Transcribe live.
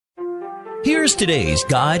Here's today's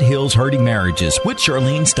God Heals Hurting Marriages with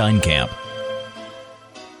Charlene Steinkamp.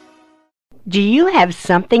 Do you have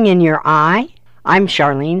something in your eye? I'm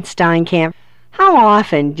Charlene Steinkamp. How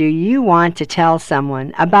often do you want to tell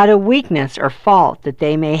someone about a weakness or fault that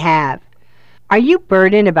they may have? Are you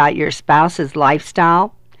burdened about your spouse's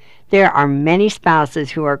lifestyle? There are many spouses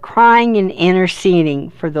who are crying and interceding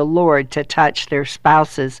for the Lord to touch their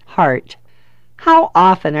spouse's heart. How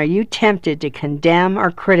often are you tempted to condemn or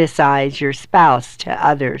criticize your spouse to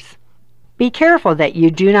others? Be careful that you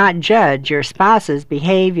do not judge your spouse's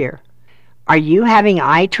behavior. Are you having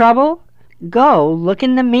eye trouble? Go look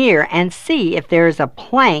in the mirror and see if there is a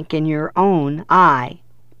plank in your own eye.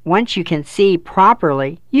 Once you can see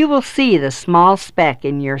properly, you will see the small speck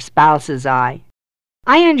in your spouse's eye.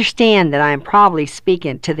 I understand that I am probably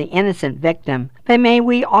speaking to the innocent victim, but may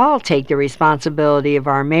we all take the responsibility of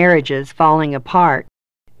our marriages falling apart.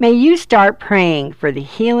 May you start praying for the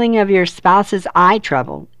healing of your spouse's eye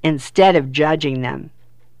trouble instead of judging them.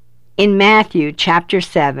 In Matthew chapter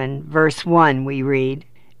 7, verse 1, we read,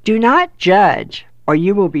 "Do not judge, or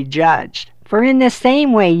you will be judged. For in the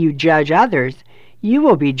same way you judge others, you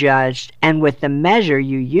will be judged, and with the measure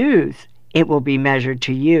you use, it will be measured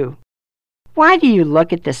to you." Why do you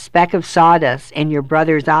look at the speck of sawdust in your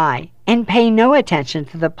brother's eye and pay no attention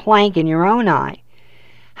to the plank in your own eye?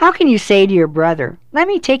 How can you say to your brother, "Let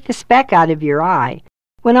me take the speck out of your eye,"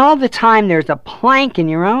 when all the time there's a plank in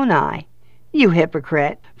your own eye? You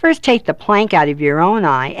hypocrite! First take the plank out of your own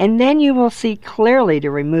eye, and then you will see clearly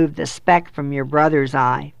to remove the speck from your brother's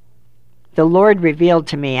eye. The Lord revealed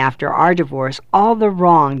to me after our divorce all the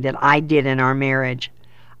wrong that I did in our marriage.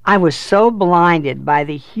 I was so blinded by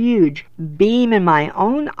the huge beam in my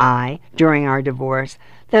own eye during our divorce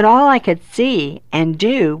that all I could see and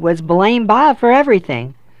do was blame Bob for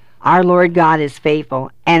everything. Our Lord God is faithful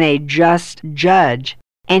and a just judge,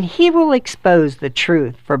 and He will expose the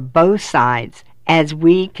truth for both sides as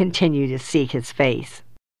we continue to seek His face.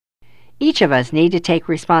 Each of us need to take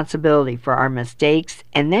responsibility for our mistakes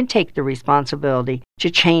and then take the responsibility to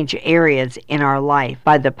change areas in our life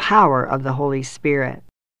by the power of the Holy Spirit.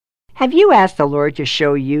 Have you asked the Lord to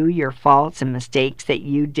show you your faults and mistakes that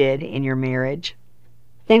you did in your marriage?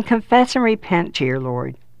 Then confess and repent to your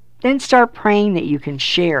Lord. Then start praying that you can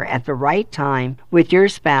share at the right time with your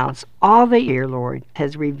spouse all that your Lord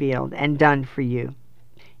has revealed and done for you.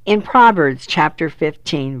 In Proverbs chapter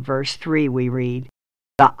 15, verse 3, we read,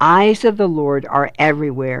 "The eyes of the Lord are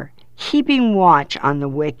everywhere, keeping watch on the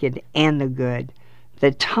wicked and the good.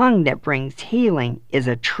 The tongue that brings healing is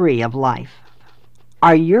a tree of life."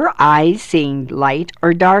 Are your eyes seeing light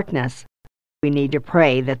or darkness? We need to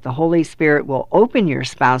pray that the Holy Spirit will open your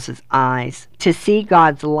spouse's eyes to see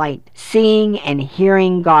God's light, seeing and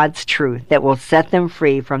hearing God's truth that will set them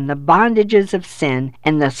free from the bondages of sin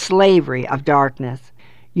and the slavery of darkness.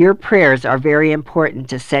 Your prayers are very important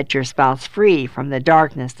to set your spouse free from the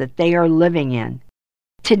darkness that they are living in.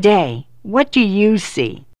 Today, what do you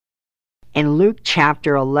see? In Luke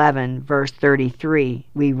chapter 11, verse 33,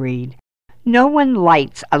 we read, "No one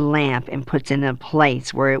lights a lamp and puts it in a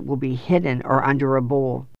place where it will be hidden or under a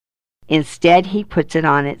bowl. Instead, he puts it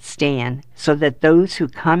on its stand so that those who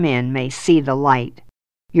come in may see the light.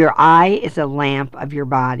 Your eye is a lamp of your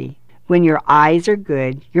body. When your eyes are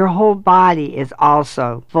good, your whole body is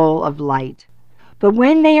also full of light. But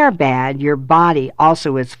when they are bad, your body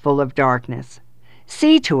also is full of darkness.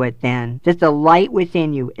 See to it, then, that the light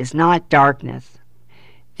within you is not darkness.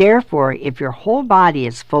 Therefore, if your whole body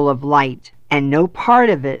is full of light, and no part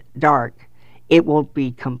of it dark, it will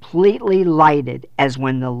be completely lighted as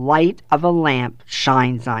when the light of a lamp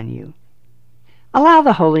shines on you." Allow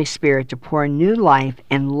the Holy Spirit to pour new life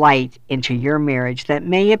and light into your marriage that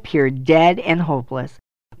may appear dead and hopeless,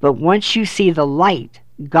 but once you see the light,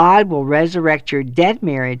 God will resurrect your dead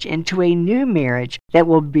marriage into a new marriage that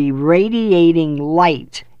will be radiating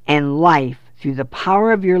light and life through the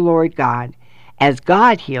power of your Lord God as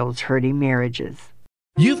God heals hurting marriages.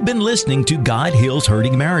 You've been listening to God Heals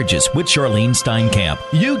Hurting Marriages with Charlene Steinkamp.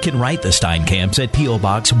 You can write the Steinkamps at P.O.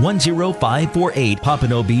 Box 10548,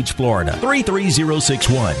 Pompano Beach, Florida,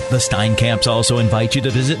 33061. The Steinkamps also invite you to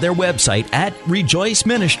visit their website at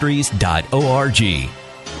rejoiceministries.org.